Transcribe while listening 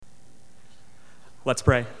Let's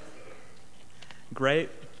pray.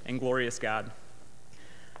 Great and glorious God,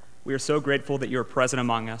 we are so grateful that you are present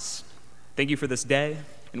among us. Thank you for this day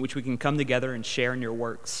in which we can come together and share in your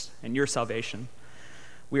works and your salvation.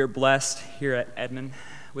 We are blessed here at Edmond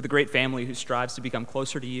with a great family who strives to become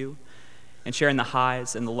closer to you and sharing the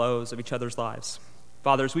highs and the lows of each other's lives.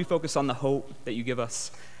 Father, as we focus on the hope that you give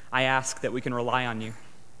us, I ask that we can rely on you.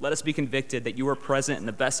 Let us be convicted that you are present in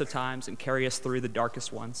the best of times and carry us through the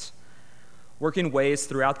darkest ones. Work in ways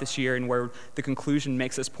throughout this year and where the conclusion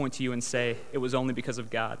makes us point to you and say, it was only because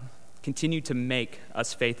of God. Continue to make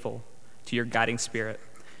us faithful to your guiding spirit.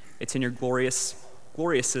 It's in your glorious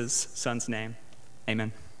Son's name.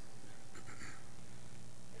 Amen.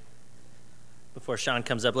 Before Sean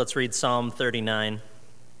comes up, let's read Psalm 39.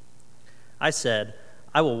 I said,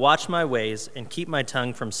 I will watch my ways and keep my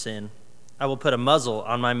tongue from sin. I will put a muzzle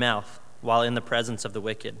on my mouth while in the presence of the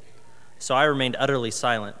wicked. So I remained utterly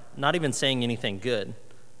silent, not even saying anything good,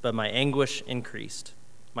 but my anguish increased.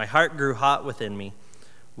 My heart grew hot within me.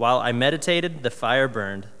 While I meditated, the fire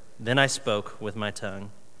burned. Then I spoke with my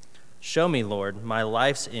tongue. Show me, Lord, my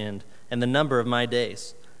life's end and the number of my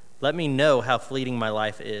days. Let me know how fleeting my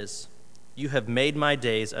life is. You have made my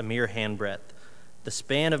days a mere handbreadth. The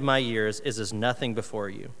span of my years is as nothing before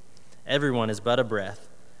you. Everyone is but a breath,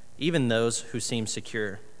 even those who seem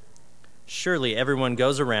secure. Surely everyone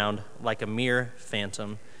goes around like a mere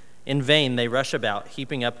phantom. In vain they rush about,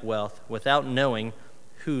 heaping up wealth, without knowing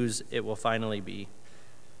whose it will finally be.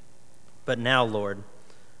 But now, Lord,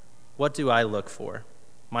 what do I look for?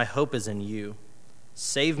 My hope is in you.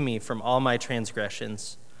 Save me from all my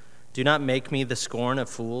transgressions. Do not make me the scorn of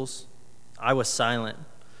fools. I was silent.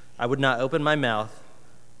 I would not open my mouth,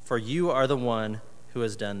 for you are the one who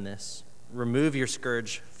has done this. Remove your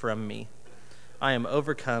scourge from me. I am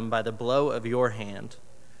overcome by the blow of your hand.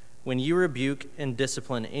 When you rebuke and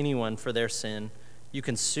discipline anyone for their sin, you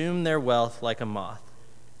consume their wealth like a moth.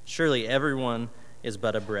 Surely everyone is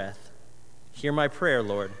but a breath. Hear my prayer,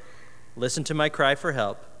 Lord. Listen to my cry for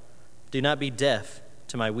help. Do not be deaf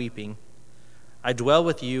to my weeping. I dwell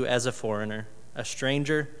with you as a foreigner, a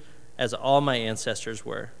stranger, as all my ancestors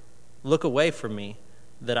were. Look away from me,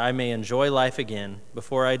 that I may enjoy life again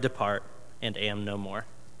before I depart and am no more.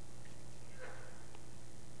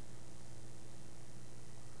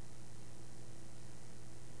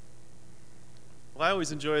 Well, I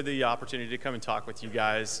always enjoy the opportunity to come and talk with you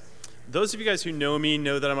guys. Those of you guys who know me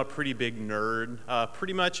know that I'm a pretty big nerd.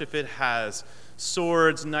 Pretty much if it has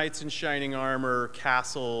swords, knights in shining armor,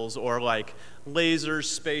 castles, or like lasers,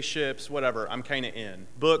 spaceships, whatever, I'm kind of in.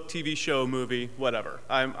 Book, TV show, movie, whatever.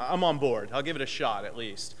 I'm on board. I'll give it a shot at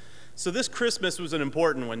least. So this Christmas was an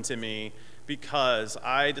important one to me because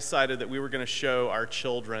I decided that we were going to show our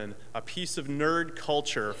children a piece of nerd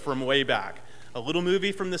culture from way back. A little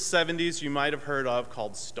movie from the 70s you might have heard of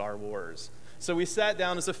called Star Wars. So we sat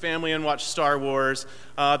down as a family and watched Star Wars.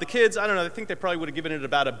 The kids, I don't know, I think they probably would have given it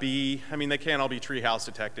about a B. I mean, they can't all be treehouse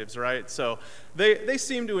detectives, right? So they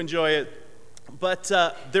seemed to enjoy it. But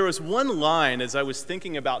there was one line as I was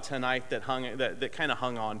thinking about tonight that kind of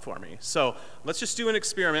hung on for me. So let's just do an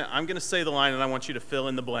experiment. I'm going to say the line and I want you to fill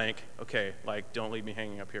in the blank. Okay, like don't leave me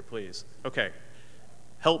hanging up here, please. Okay.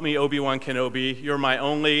 Help me, Obi-Wan Kenobi. You're my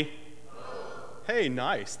only... Hey,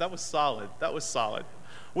 nice. That was solid.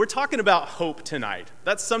 We're talking about hope tonight.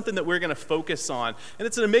 That's something that we're going to focus on. And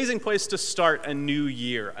it's an amazing place to start a new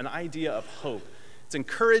year, an idea of hope. It's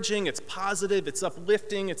encouraging, it's positive, it's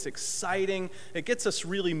uplifting, it's exciting. It gets us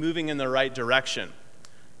really moving in the right direction.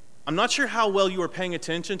 I'm not sure how well you were paying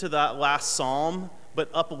attention to that last psalm, but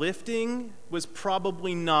uplifting was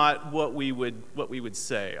probably not what we would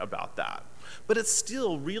say about that. But it's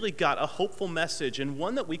still really got a hopeful message and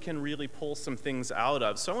one that we can really pull some things out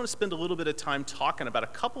of. So I want to spend a little bit of time talking about a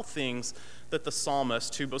couple things that the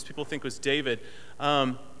psalmist, who most people think was David,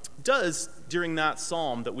 does during that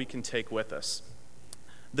psalm that we can take with us.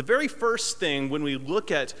 The very first thing when we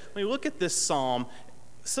look at this psalm,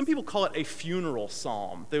 some people call it a funeral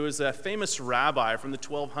psalm. There was a famous rabbi from the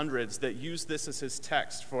 1200s that used this as his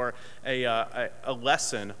text for a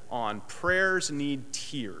lesson on prayers need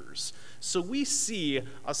tears. So we see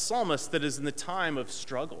a psalmist that is in the time of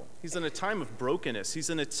struggle. He's in a time of brokenness.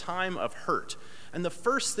 He's in a time of hurt. And the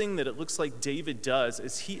first thing that it looks like David does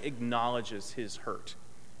is he acknowledges his hurt.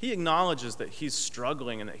 He acknowledges that he's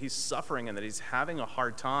struggling and that he's suffering and that he's having a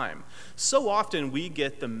hard time. So often we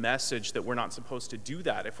get the message that we're not supposed to do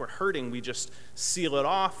that. If we're hurting, we just seal it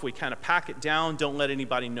off. We kind of pack it down, don't let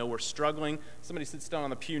anybody know we're struggling. Somebody sits down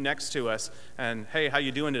on the pew next to us and, hey, how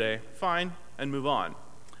you doing today? Fine, and move on.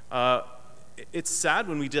 it's sad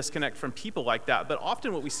when we disconnect from people like that, but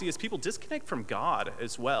often what we see is people disconnect from God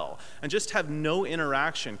as well and just have no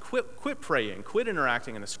interaction, quit praying, quit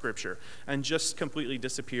interacting in the scripture, and just completely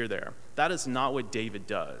disappear there. That is not what David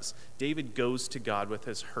does. David goes to God with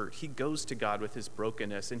his hurt. He goes to God with his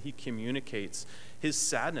brokenness, and he communicates his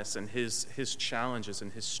sadness and his challenges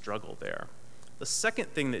and his struggle there. The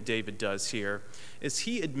second thing that David does here is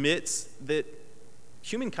he admits that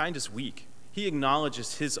humankind is weak. He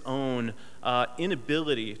acknowledges his own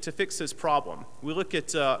inability to fix his problem. We look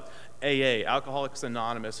at AA, Alcoholics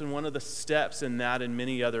Anonymous, and one of the steps in that and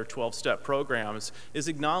many other 12-step programs is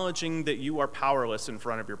acknowledging that you are powerless in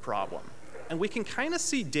front of your problem. And we can kind of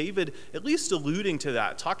see David at least alluding to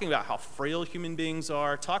that, talking about how frail human beings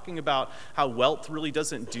are, talking about how wealth really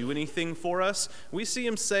doesn't do anything for us. We see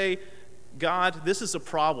him say, God, this is a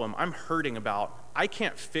problem I'm hurting about. I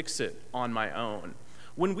can't fix it on my own.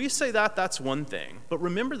 When we say that, that's one thing. But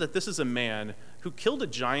remember that this is a man who killed a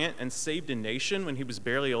giant and saved a nation when he was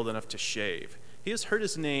barely old enough to shave. He has heard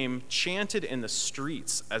his name chanted in the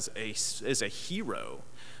streets as a hero.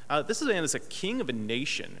 This man is a king of a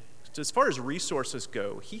nation. As far as resources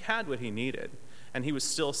go, he had what he needed. And he was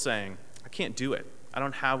still saying, I can't do it. I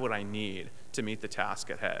don't have what I need to meet the task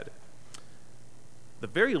ahead. The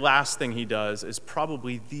very last thing he does is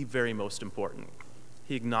probably the very most important.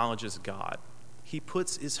 He acknowledges God. He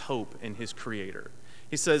puts his hope in his Creator.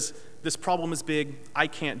 He says, this problem is big. I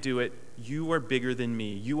can't do it. You are bigger than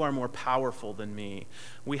me. You are more powerful than me.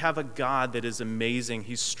 We have a God that is amazing.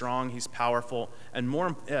 He's strong. He's powerful. And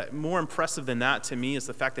more impressive than that to me is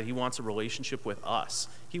the fact that he wants a relationship with us.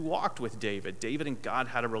 He walked with David. David and God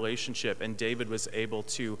had a relationship, and David was able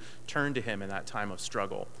to turn to him in that time of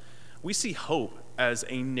struggle. We see hope as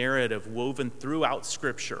a narrative woven throughout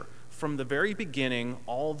Scripture from the very beginning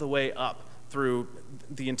all the way up through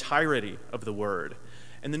the entirety of the Word.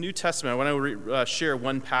 In the New Testament, I want to share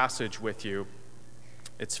one passage with you.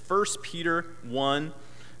 It's 1 Peter 1,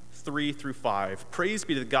 3 through 5. Praise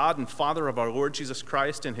be to the God and Father of our Lord Jesus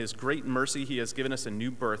Christ. In his great mercy, he has given us a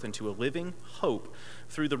new birth into a living hope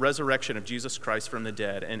through the resurrection of Jesus Christ from the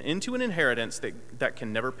dead, and into an inheritance that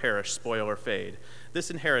can never perish, spoil, or fade.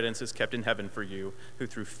 This inheritance is kept in heaven for you, who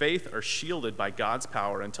through faith are shielded by God's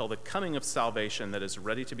power until the coming of salvation that is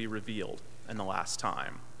ready to be revealed in the last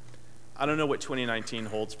time. I don't know what 2019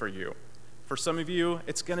 holds for you. For some of you,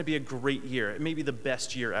 it's going to be a great year. It may be the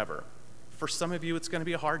best year ever. For some of you, it's going to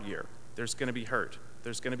be a hard year. There's going to be hurt.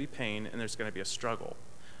 There's going to be pain, and there's going to be a struggle.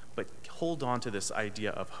 But hold on to this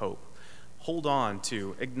idea of hope. Hold on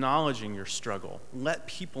to acknowledging your struggle. Let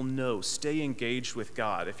people know. Stay engaged with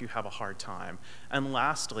God if you have a hard time. And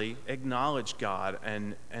lastly, acknowledge God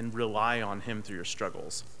and rely on him through your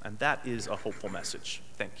struggles. And that is a hopeful message.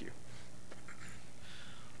 Thank you.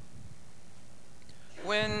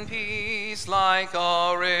 When peace like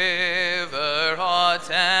a river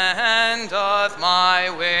attendeth my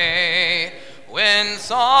way, when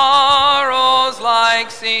sorrows like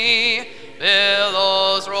sea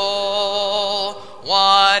billows roll,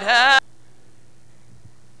 what have...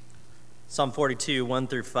 Psalm 42, 1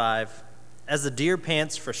 through 5. As the deer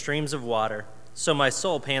pants for streams of water, so my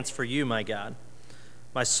soul pants for you, my God.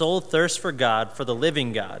 My soul thirsts for God, for the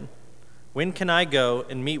living God. When can I go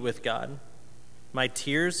and meet with God? My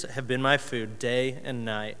tears have been my food day and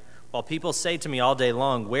night, while people say to me all day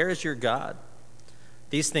long, where is your God?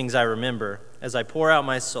 These things I remember as I pour out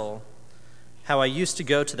my soul, how I used to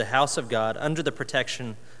go to the house of God under the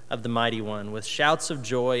protection of the Mighty One, with shouts of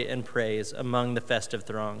joy and praise among the festive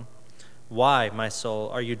throng. Why, my soul,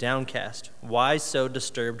 are you downcast? Why so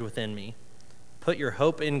disturbed within me? Put your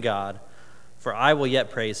hope in God, for I will yet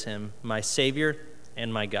praise him, my Savior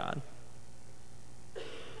and my God.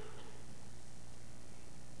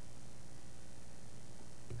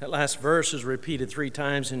 That last verse is repeated 3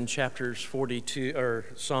 times in chapters 42, or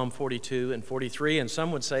Psalm 42 and 43, and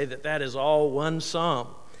some would say that that is all one psalm,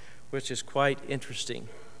 which is quite interesting.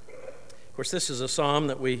 Of course, this is a psalm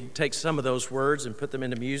that we take some of those words and put them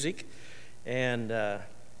into music, and they're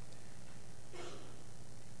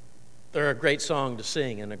a great song to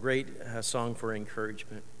sing and a great song for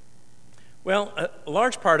encouragement. Well, a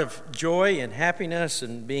large part of joy and happiness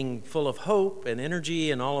and being full of hope and energy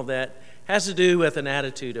and all of that has to do with an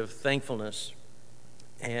attitude of thankfulness.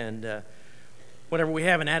 And whenever we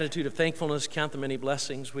have an attitude of thankfulness, count the many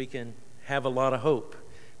blessings, we can have a lot of hope.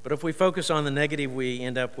 But if we focus on the negative, we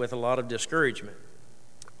end up with a lot of discouragement.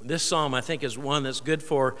 This psalm, I think, is one that's good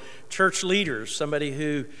for church leaders, somebody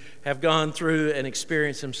who have gone through an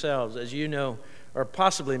experience themselves. As you know, or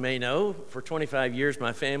possibly may know, for 25 years,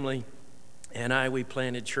 my family and we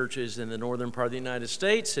planted churches in the northern part of the United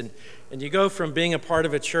States. And you go from being a part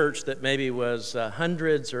of a church that maybe was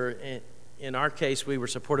hundreds, or in our case, we were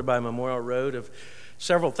supported by Memorial Road of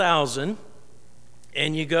several thousand.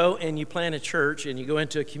 And you go and you plant a church and you go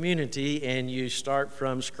into a community and you start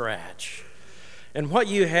from scratch. And what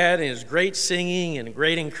you had is great singing and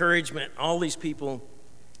great encouragement, all these people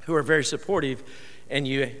who are very supportive, and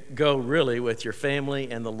you go really with your family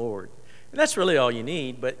and the Lord. And that's really all you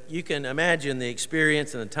need, but you can imagine the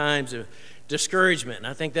experience and the times of discouragement. And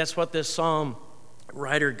I think that's what this psalm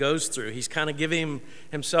writer goes through. He's kind of giving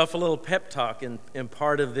himself a little pep talk in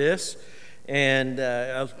part of this, and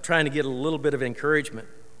I'm trying to get a little bit of encouragement.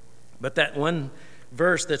 But that one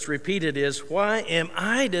verse that's repeated is, "Why am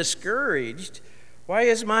I discouraged? Why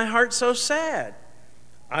is my heart so sad?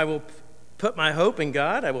 I will put my hope in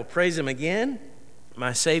God. I will praise him again,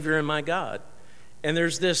 my Savior and my God." And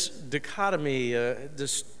there's this dichotomy,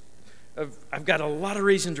 I've got a lot of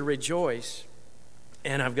reason to rejoice,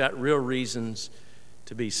 and I've got real reasons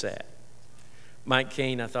to be sad. Mike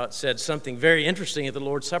Cain, I thought, said something very interesting at the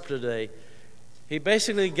Lord's Supper today. He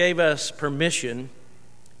basically gave us permission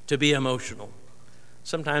to be emotional.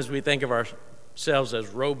 Sometimes we think of ourselves as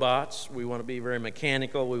robots. We want to be very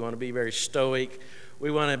mechanical. We want to be very stoic.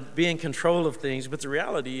 We want to be in control of things. But the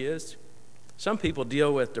reality is, some people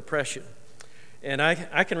deal with depression. And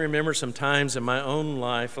I can remember some times in my own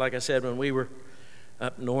life, like I said, when we were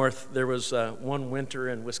up north, there was one winter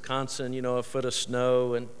in Wisconsin, a foot of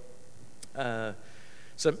snow, and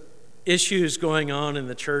some issues going on in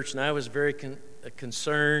the church, and I was very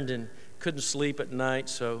concerned and couldn't sleep at night.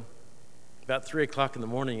 So about 3 o'clock in the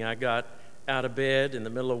morning, I got out of bed in the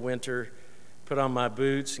middle of winter, put on my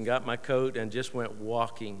boots and got my coat, and just went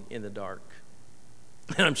walking in the dark.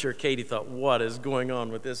 And I'm sure Katie thought, what is going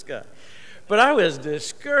on with this guy? But I was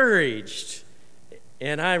discouraged,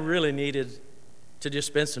 and I really needed to just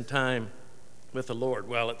spend some time with the Lord.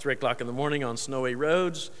 Well, at 3 o'clock in the morning on snowy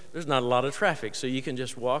roads, there's not a lot of traffic, so you can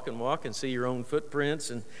just walk and see your own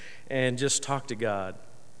footprints and just talk to God.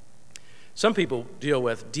 Some people deal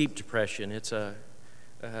with deep depression. It's a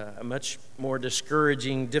much more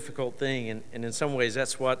discouraging, difficult thing, and in some ways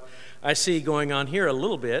that's what I see going on here a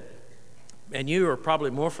little bit, and you are probably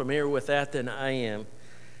more familiar with that than I am.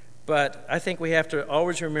 But I think we have to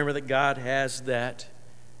always remember that God has that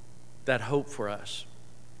hope for us.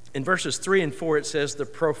 In verses 3 and 4, it says, the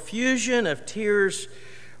profusion of tears,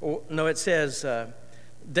 it says,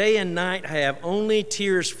 day and night I have only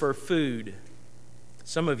tears for food.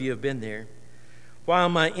 Some of you have been there. While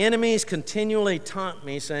my enemies continually taunt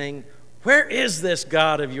me, saying, where is this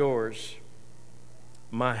God of yours?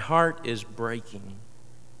 My heart is breaking.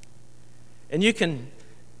 And you can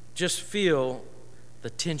just feel the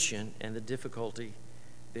tension and the difficulty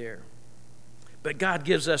there. But God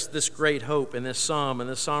gives us this great hope in this psalm, and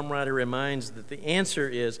the psalm writer reminds that the answer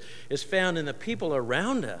is found in the people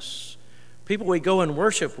around us, people we go and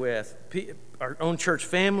worship with, our own church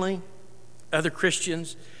family, other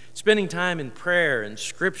Christians, spending time in prayer and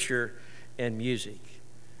scripture and music.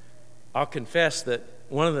 I'll confess that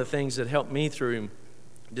one of the things that helped me through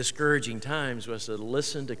discouraging times was to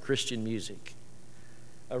listen to Christian music.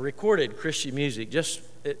 Recorded Christian music,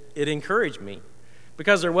 it encouraged me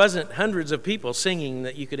because there wasn't hundreds of people singing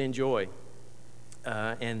that you could enjoy.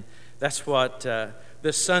 And that's what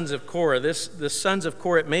the sons of Korah, the sons of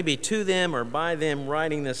Korah, maybe to them or by them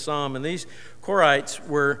writing this psalm. And these Korahites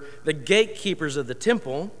were the gatekeepers of the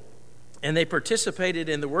temple, and they participated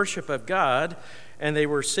in the worship of God, and they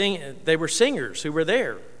were singers who were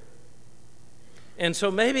there. And so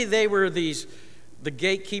maybe they were the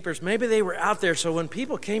gatekeepers, maybe they were out there, so when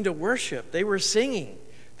people came to worship, they were singing.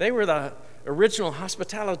 They were the original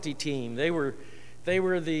hospitality team. They were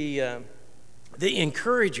the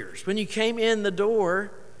encouragers. When you came in the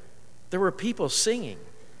door, there were people singing.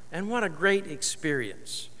 And what a great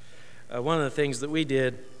experience. One of the things that we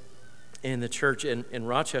did in the church in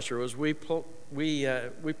Rochester was we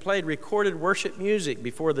played recorded worship music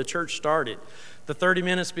before the church started, the 30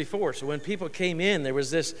 minutes before. So when people came in, there was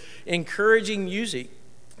this encouraging music,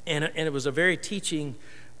 and it was a very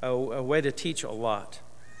a way to teach a lot.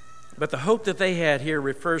 But the hope that they had here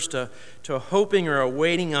refers to a hoping or a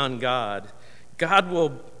waiting on God.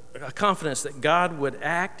 A confidence that God would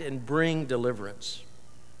act and bring deliverance.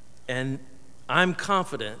 And I'm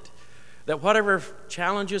confident that whatever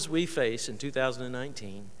challenges we face in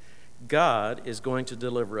 2019, God is going to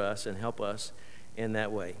deliver us and help us in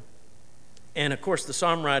that way. And of course, the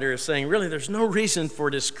psalm writer is saying, really, there's no reason for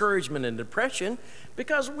discouragement and depression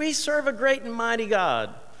because we serve a great and mighty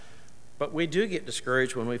God. But we do get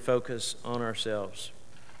discouraged when we focus on ourselves.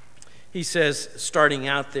 He says, starting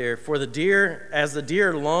out there, for the deer, as the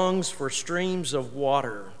deer longs for streams of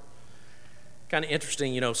water. Kind of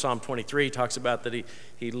interesting, Psalm 23 talks about that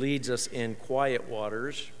he leads us in quiet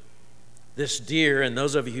waters. This deer, and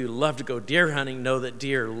those of you who love to go deer hunting know that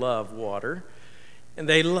deer love water. And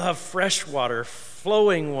they love fresh water,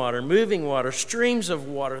 flowing water, moving water, streams of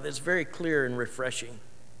water that's very clear and refreshing.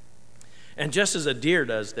 And just as a deer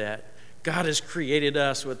does that, God has created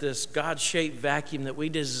us with this God-shaped vacuum that we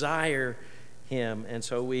desire him. And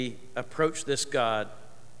so we approach this God,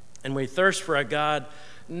 and we thirst for a God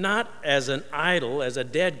not as an idol, as a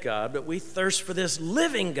dead God, but we thirst for this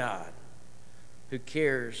living God who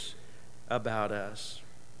cares about us.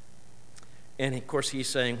 And of course, he's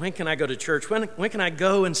saying, when can I go to church? When can I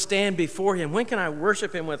go and stand before him? When can I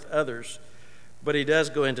worship him with others? But he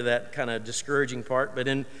does go into that kind of discouraging part. But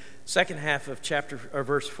in second half of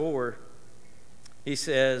verse 4, he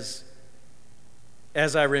says,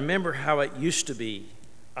 as I remember how it used to be,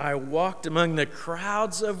 I walked among the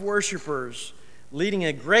crowds of worshipers, leading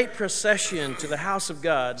a great procession to the house of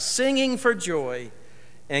God, singing for joy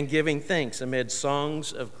and giving thanks amid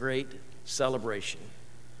songs of great celebration.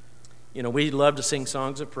 We love to sing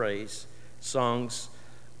songs of praise, songs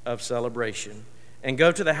of celebration, and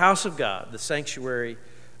go to the house of God, the sanctuary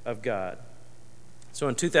of God. So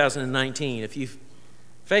in 2019, if you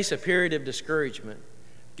face a period of discouragement,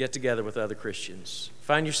 get together with other Christians.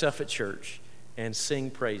 Find yourself at church and sing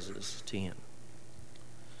praises to him.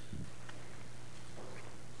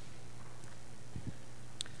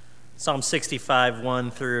 Psalm 65,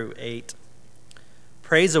 1 through 8.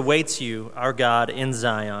 Praise awaits you, our God, in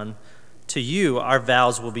Zion. To you our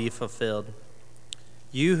vows will be fulfilled.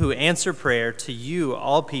 You who answer prayer, to you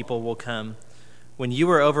all people will come. When we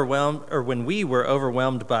were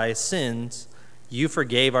overwhelmed by sins, you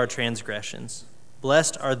forgave our transgressions.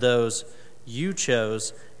 Blessed are those you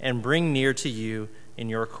chose and bring near to you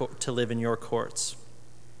to live in your courts.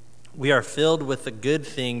 We are filled with the good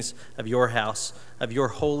things of your house, of your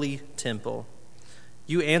holy temple.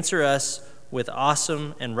 You answer us with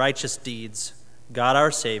awesome and righteous deeds, God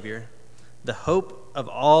our Savior, the hope of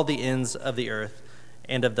all the ends of the earth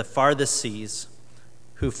and of the farthest seas,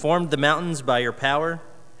 who formed the mountains by your power,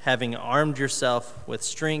 having armed yourself with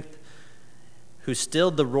strength, who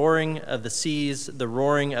stilled the roaring of the seas, the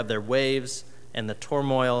roaring of their waves, and the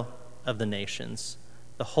turmoil of the nations.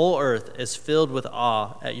 The whole earth is filled with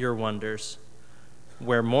awe at your wonders.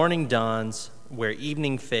 Where morning dawns, where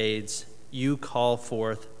evening fades, you call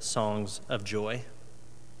forth songs of joy.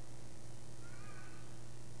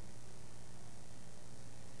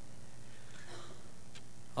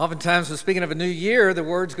 Oftentimes, when speaking of a new year, the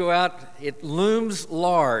words go out, it looms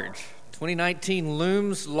large. 2019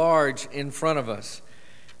 looms large in front of us.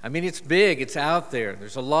 I mean, it's big, it's out there.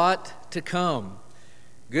 There's a lot to come.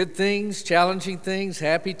 Good things, challenging things,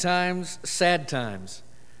 happy times, sad times.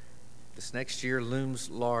 This next year looms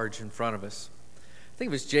large in front of us. I think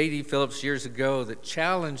it was J.D. Phillips years ago that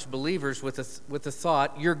challenged believers with the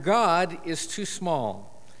thought, your God is too small.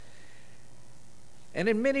 And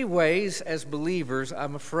in many ways, as believers,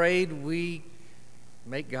 I'm afraid we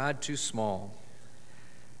make God too small.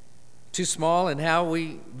 Too small in how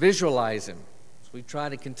we visualize him. So we try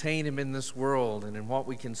to contain him in this world and in what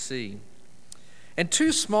we can see. And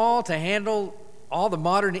too small to handle all the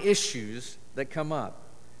modern issues that come up.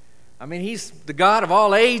 I mean, he's the God of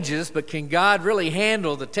all ages, but can God really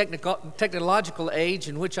handle the technological age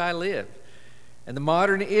in which I live and the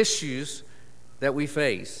modern issues that we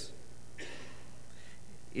face?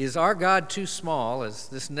 Is our God too small as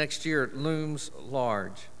this next year looms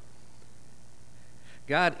large?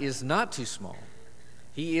 God is not too small.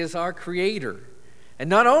 He is our Creator. And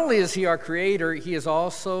not only is he our Creator, he is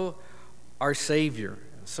also our Savior.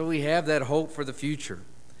 So we have that hope for the future.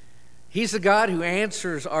 He's the God who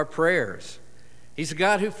answers our prayers. He's the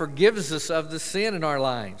God who forgives us of the sin in our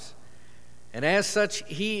lives. And as such,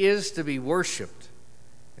 he is to be worshiped,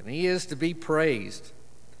 and he is to be praised.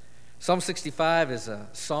 Psalm 65 is a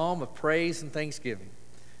psalm of praise and thanksgiving.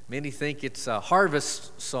 Many think it's a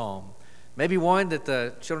harvest psalm, maybe one that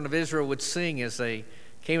the children of Israel would sing as they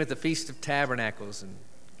came at the Feast of Tabernacles and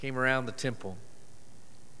came around the temple.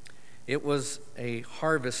 It was a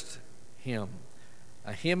harvest hymn,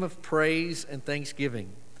 a hymn of praise and thanksgiving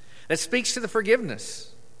that speaks to the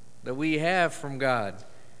forgiveness that we have from God.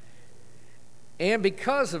 And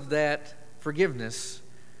because of that forgiveness,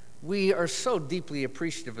 we are so deeply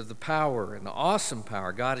appreciative of the power and the awesome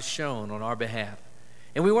power God has shown on our behalf.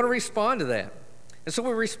 And we want to respond to that. And so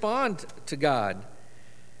we respond to God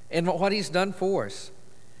and what he's done for us.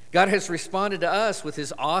 God has responded to us with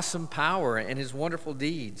his awesome power and his wonderful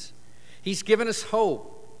deeds. He's given us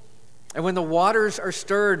hope. And when the waters are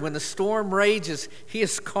stirred, when the storm rages, he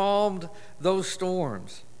has calmed those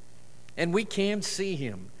storms. And we can see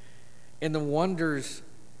him in the wonders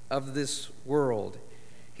of this world.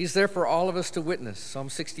 He's there for all of us to witness. Psalm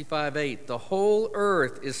 65:8, the whole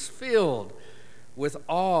earth is filled with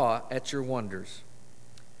awe at your wonders.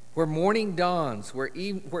 Where morning dawns, where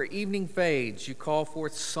evening fades, you call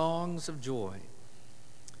forth songs of joy.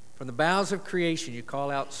 From the boughs of creation, you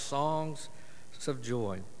call out songs of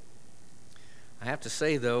joy. I have to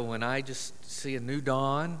say, though, when I just see a new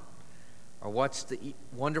dawn or watch the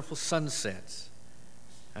wonderful sunsets,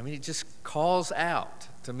 I mean, it just calls out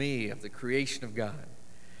to me of the creation of God.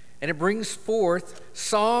 And it brings forth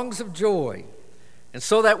songs of joy. And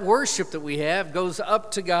so that worship that we have goes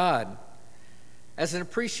up to God as an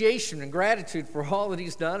appreciation and gratitude for all that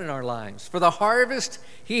he's done in our lives, for the harvest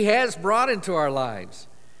he has brought into our lives.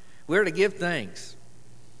 We're to give thanks.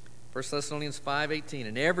 1 Thessalonians 5:18,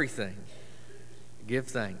 in everything, give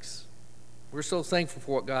thanks. We're so thankful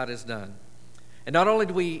for what God has done. And not only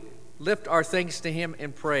do we lift our thanks to him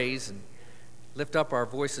in praise and lift up our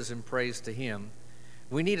voices in praise to him,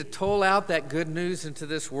 we need to toll out that good news into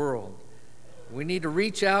this world. We need to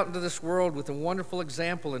reach out into this world with a wonderful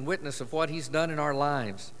example and witness of what he's done in our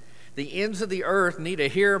lives. The ends of the earth need to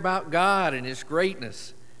hear about God and his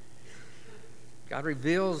greatness. God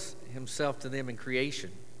reveals himself to them in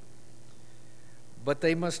creation. But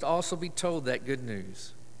they must also be told that good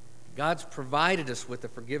news. God's provided us with the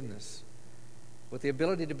forgiveness, with the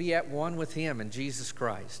ability to be at one with him in Jesus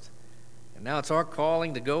Christ. And now it's our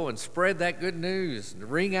calling to go and spread that good news and to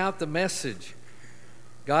ring out the message.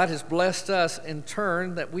 God has blessed us in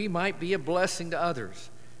turn that we might be a blessing to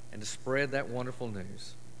others and to spread that wonderful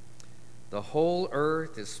news. The whole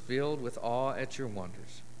earth is filled with awe at your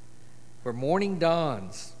wonders. Where morning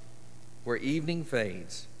dawns, where evening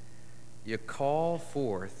fades, you call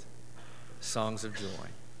forth songs of joy.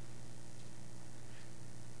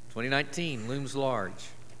 2019 looms large.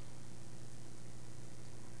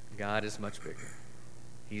 God is much bigger.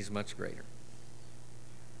 He's much greater.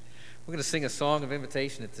 We're going to sing a song of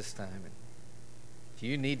invitation at this time. And if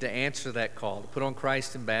you need to answer that call, to put on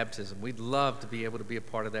Christ in baptism, we'd love to be able to be a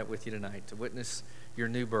part of that with you tonight, to witness your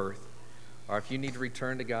new birth. Or if you need to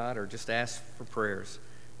return to God or just ask for prayers,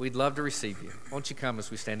 we'd love to receive you. Won't you come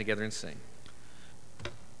as we stand together and sing?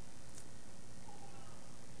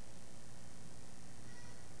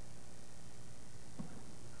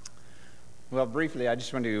 Well, briefly, I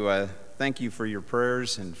just want to thank you for your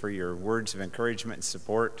prayers and for your words of encouragement and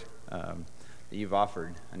support that you've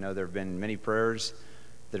offered. I know there have been many prayers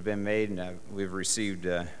that have been made, and we've received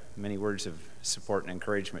many words of support and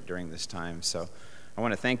encouragement during this time. So I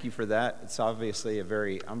want to thank you for that. It's obviously a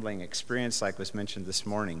very humbling experience, like was mentioned this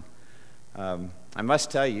morning. I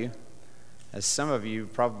must tell you, as some of you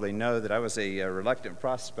probably know, that I was a reluctant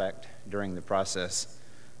prospect during the process.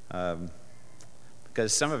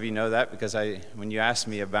 Because some of you know that because when you asked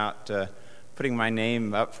me about putting my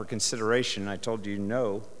name up for consideration, I told you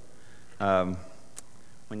no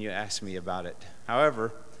when you asked me about it.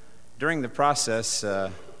 However, during the process, I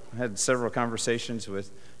had several conversations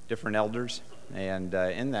with different elders, and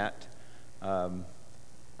in that, I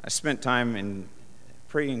spent time in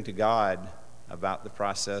praying to God about the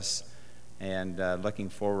process and looking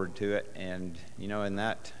forward to it. And, you know, in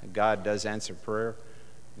that, God does answer prayer.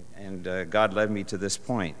 And God led me to this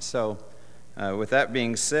point. So with that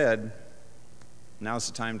being said, now's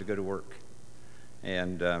the time to go to work.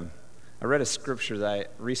 And I read a scripture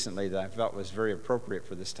recently that I felt was very appropriate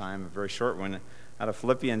for this time, a very short one, out of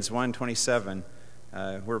Philippians 1:27,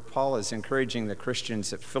 where Paul is encouraging the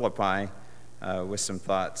Christians at Philippi with some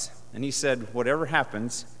thoughts. And he said, "Whatever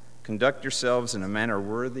happens, conduct yourselves in a manner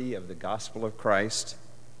worthy of the gospel of Christ."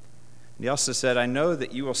 And he also said, "I know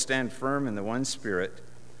that you will stand firm in the one Spirit,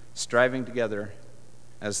 striving together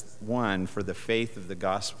as one for the faith of the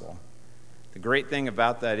gospel." The great thing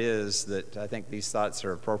about that is that I think these thoughts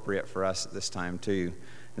are appropriate for us at this time too.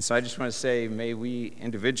 And so I just want to say, may we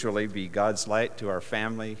individually be God's light to our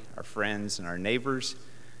family, our friends, and our neighbors,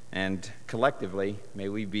 and collectively, may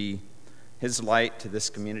we be his light to this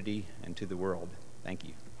community and to the world. Thank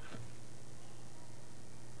you.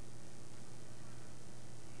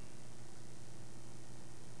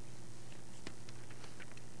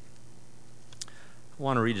 I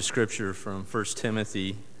want to read a scripture from 1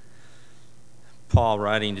 Timothy, Paul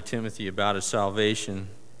writing to Timothy about his salvation.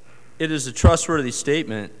 "It is a trustworthy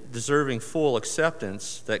statement, deserving full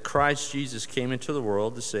acceptance, that Christ Jesus came into the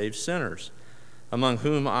world to save sinners, among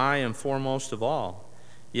whom I am foremost of all.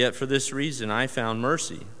 Yet for this reason I found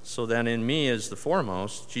mercy, so that in me as the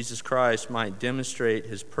foremost, Jesus Christ might demonstrate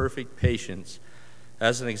his perfect patience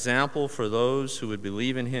as an example for those who would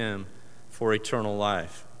believe in him for eternal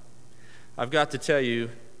life. I've got to tell you,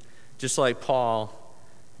 just like Paul,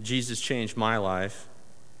 Jesus changed my life.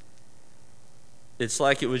 It's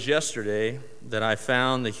like it was yesterday that I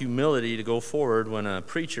found the humility to go forward when a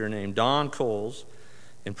preacher named Don Coles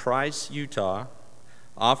in Price, Utah,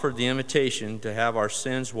 offered the invitation to have our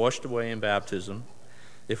sins washed away in baptism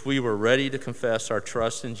if we were ready to confess our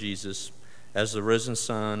trust in Jesus as the risen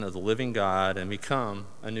Son of the living God and become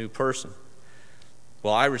a new person.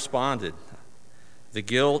 Well, I responded. The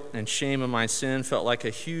guilt and shame of my sin felt like a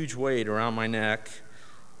huge weight around my neck,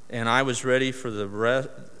 and I was ready for the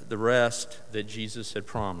rest that Jesus had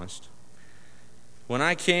promised. When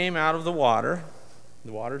I came out of the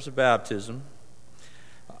waters of baptism,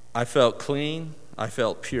 I felt clean, I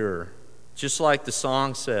felt pure. Just like the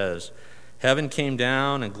song says, heaven came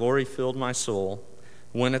down and glory filled my soul.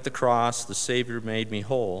 When at the cross the Savior made me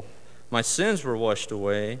whole. My sins were washed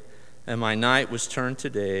away, and my night was turned to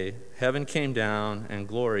day. Heaven came down and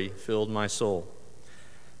glory filled my soul.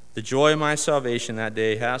 The joy of my salvation that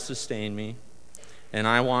day has sustained me, and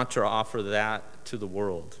I want to offer that to the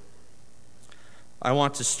world. I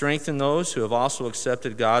want to strengthen those who have also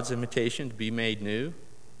accepted God's invitation to be made new.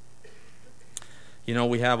 You know,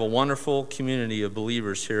 we have a wonderful community of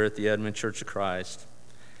believers here at the Edmond Church of Christ,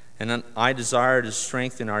 and I desire to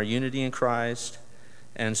strengthen our unity in Christ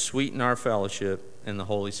and sweeten our fellowship in the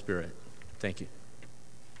Holy Spirit. Thank you.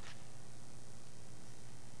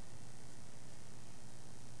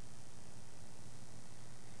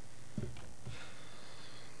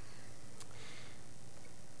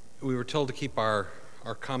 We were told to keep our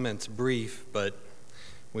comments brief, but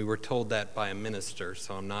we were told that by a minister,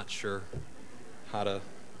 so I'm not sure how to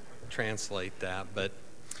translate that. But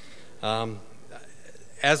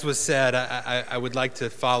as was said, I would like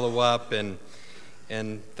to follow up and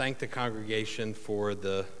thank the congregation for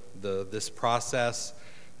this process,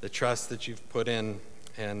 the trust that you've put in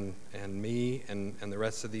and me and the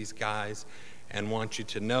rest of these guys, and want you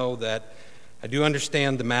to know that I do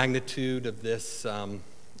understand the magnitude of this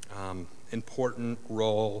important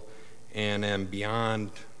role, and am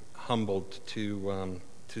beyond humbled to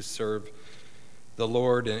serve the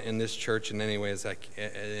Lord in this church in any way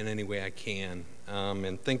I can.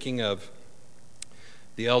 And thinking of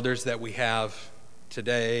the elders that we have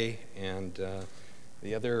today and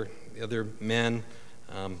the other men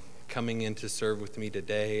coming in to serve with me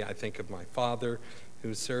today, I think of my father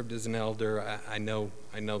who served as an elder. I know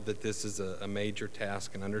that this is a major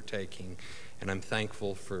task and undertaking, and I'm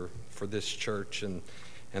thankful for this church and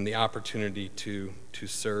the opportunity to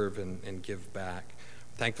serve and give back.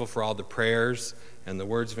 I'm thankful for all the prayers and the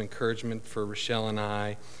words of encouragement for Rochelle and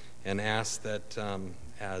I, and ask that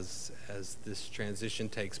as this transition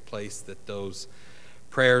takes place, that those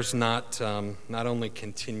prayers not only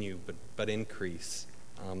continue but increase,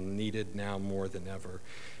 needed now more than ever.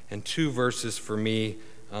 And two verses for me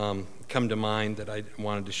come to mind that I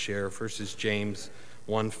wanted to share. First is James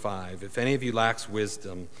 1:5. If any of you lacks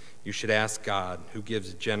wisdom, you should ask God, who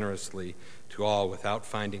gives generously to all without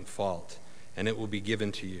finding fault, and it will be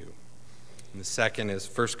given to you. And the second is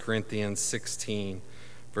 1 Corinthians 16,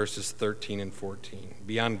 verses 13 and 14.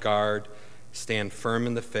 Be on guard, stand firm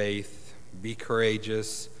in the faith, be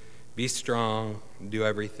courageous, be strong, do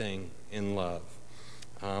everything in love.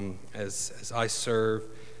 As I serve,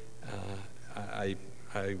 I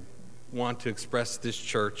want to express to this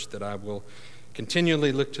church that I will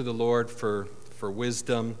continually look to the Lord for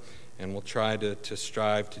wisdom, and will try to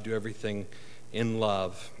strive to do everything in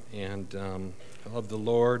love. And I love the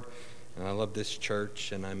Lord, and I love this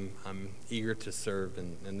church, and I'm eager to serve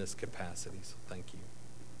in this capacity. So thank you.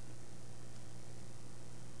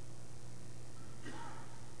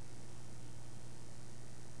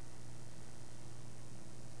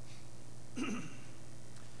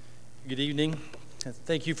 Good evening.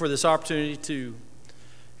 Thank you for this opportunity to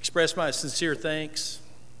express my sincere thanks.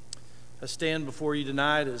 I stand before you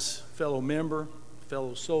tonight as a fellow member, a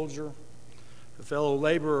fellow soldier, a fellow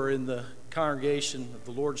laborer in the congregation of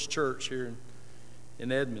the Lord's Church here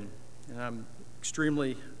in Edmond, and I'm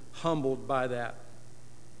extremely humbled by that.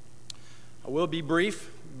 I will be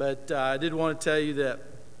brief, but I did want to tell you that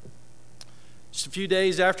just a few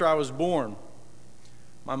days after I was born,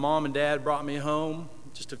 my mom and dad brought me home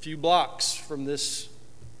just a few blocks from this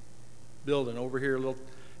building over here, a little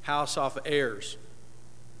house off of Ayers,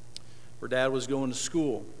 where Dad was going to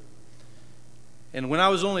school. And when I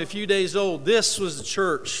was only a few days old, this was the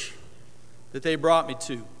church that they brought me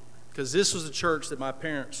to, because this was the church that my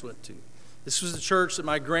parents went to. This was the church that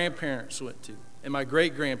my grandparents went to and my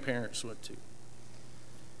great-grandparents went to.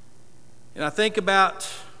 And I think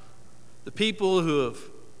about the people who have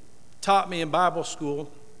taught me in Bible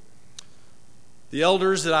school, the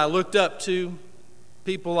elders that I looked up to,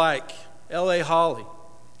 people like L.A. Hawley,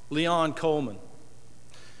 Leon Coleman,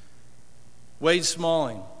 Wade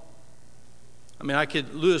Smalling.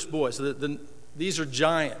 Lewis Boyce. These are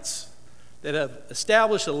giants that have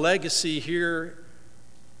established a legacy here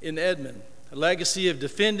in Edmond, a legacy of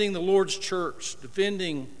defending the Lord's church,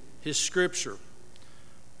 defending His Scripture,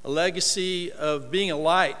 a legacy of being a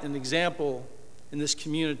light, an example in this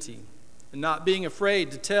community, and not being afraid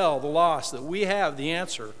to tell the lost that we have the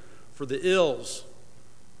answer for the ills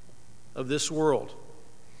of this world.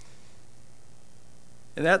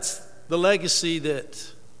 And that's the legacy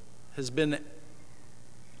that we've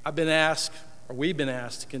been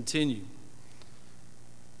asked to continue.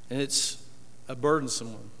 And it's a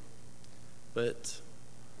burdensome one. But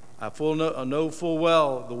I know full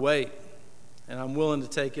well the weight, and I'm willing to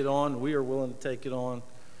take it on. We are willing to take it on,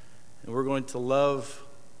 and we're going to love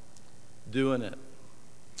doing it.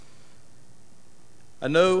 I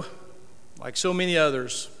know, like so many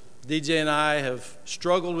others, DJ and I have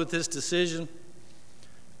struggled with this decision,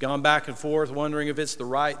 gone back and forth, wondering if it's the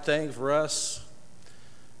right thing for us,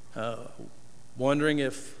 wondering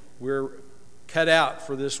if we're cut out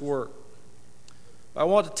for this work. I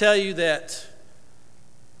want to tell you that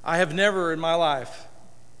I have never in my life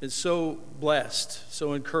been so blessed,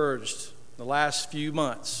 so encouraged in the last few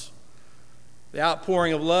months. The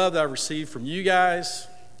outpouring of love that I've received from you guys,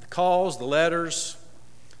 the calls, the letters,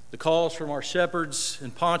 the calls from our shepherds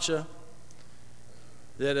in Poncha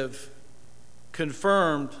that have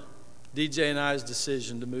confirmed DJ and I's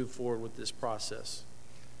decision to move forward with this process.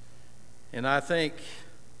 And I thank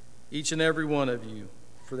each and every one of you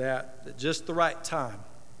for that, at just the right time.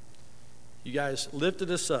 You guys lifted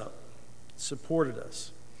us up, supported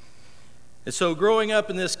us. And so growing up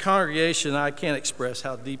in this congregation, I can't express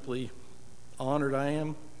how deeply honored I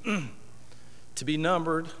am to be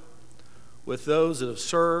numbered with those that have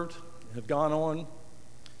served and have gone on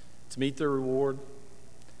to meet their reward,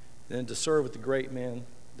 and to serve with the great men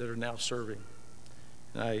that are now serving.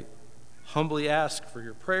 And I humbly ask for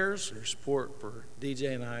your prayers, your support for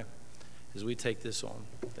DJ and I as we take this on.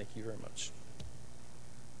 Thank you very much.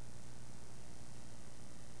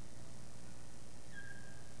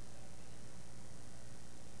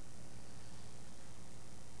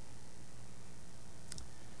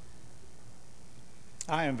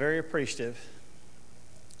 I am very appreciative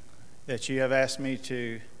that you have asked me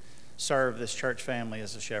to serve this church family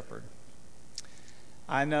as a shepherd.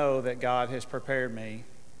 I know that God has prepared me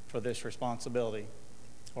for this responsibility,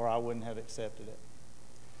 or I wouldn't have accepted it.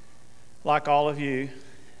 Like all of you,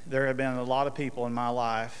 there have been a lot of people in my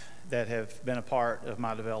life that have been a part of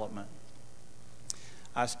my development.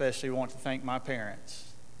 I especially want to thank my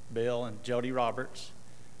parents, Bill and Jody Roberts,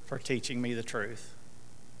 for teaching me the truth.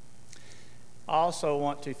 I also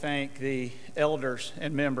want to thank the elders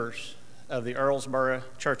and members of the Earlsboro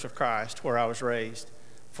Church of Christ, where I was raised,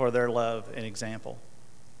 for their love and example.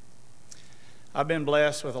 I've been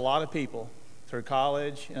blessed with a lot of people through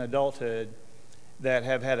college and adulthood that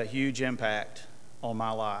have had a huge impact on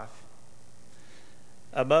my life.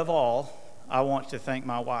 Above all, I want to thank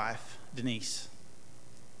my wife, Denise,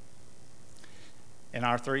 and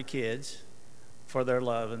our 3 kids for their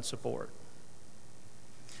love and support.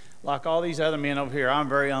 Like all these other men over here, I'm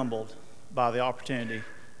very humbled by the opportunity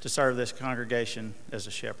to serve this congregation as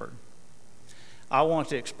a shepherd. I want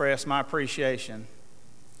to express my appreciation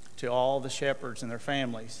to all the shepherds and their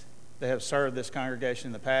families that have served this congregation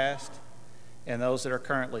in the past and those that are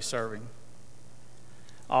currently serving.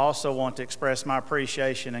 I also want to express my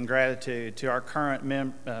appreciation and gratitude to our current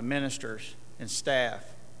ministers and staff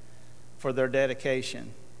for their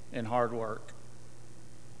dedication and hard work.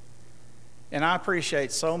 And I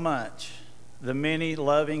appreciate so much the many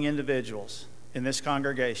loving individuals in this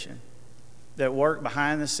congregation that work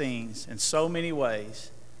behind the scenes in so many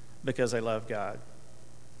ways because they love God.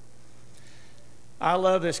 I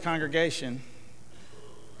love this congregation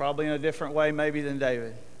probably in a different way maybe than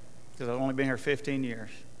David, because I've only been here 15 years.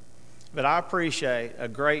 But I appreciate a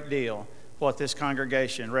great deal what this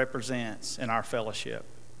congregation represents in our fellowship.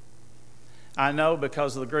 I know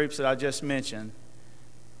because of the groups that I just mentioned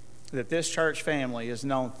that this church family is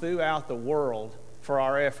known throughout the world for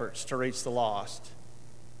our efforts to reach the lost,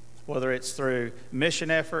 whether it's through mission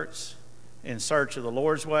efforts, in search of the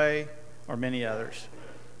Lord's way, or many others.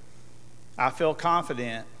 I feel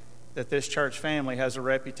confident that this church family has a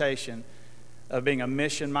reputation of being a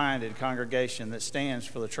mission-minded congregation that stands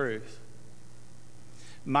for the truth.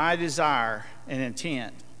 My desire and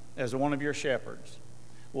intent as one of your shepherds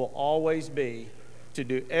will always be to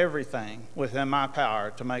do everything within my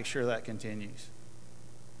power to make sure that continues.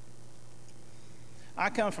 I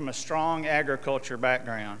come from a strong agriculture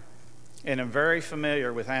background and am very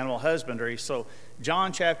familiar with animal husbandry, so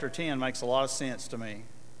John chapter 10 makes a lot of sense to me.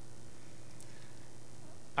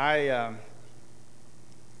 I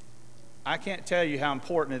can't tell you how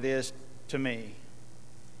important it is to me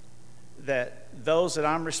that those that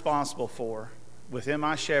I'm responsible for within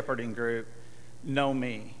my shepherding group know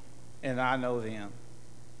me and I know them.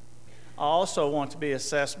 I also want to be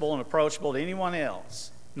accessible and approachable to anyone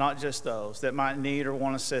else, not just those that might need or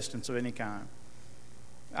want assistance of any kind.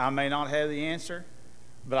 I may not have the answer,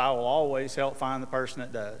 but I will always help find the person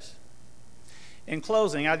that does. In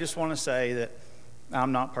closing, I just want to say that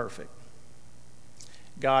I'm not perfect.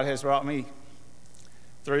 God has brought me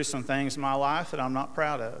through some things in my life that I'm not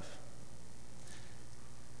proud of.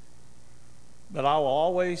 But I will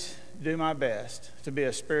always do my best to be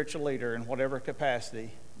a spiritual leader in whatever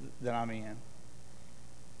capacity that I'm in.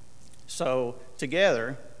 So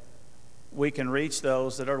together, we can reach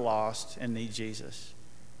those that are lost and need Jesus.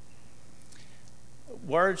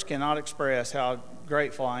 Words cannot express how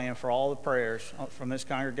grateful I am for all the prayers from this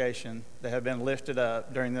congregation that have been lifted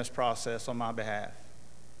up during this process on my behalf.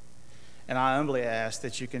 And I humbly ask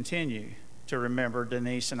that you continue to remember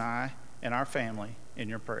Denise and I and our family in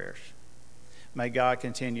your prayers. May God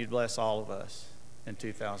continue to bless all of us in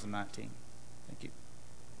 2019. Thank you.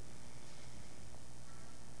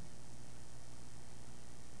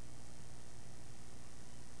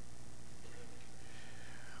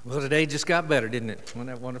 Well, today just got better, didn't it? Wasn't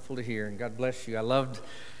that wonderful to hear? And God bless you. I loved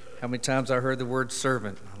how many times I heard the word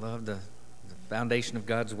servant. I love the foundation of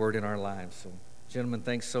God's word in our lives. So, gentlemen,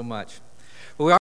 thanks so much. Well, we are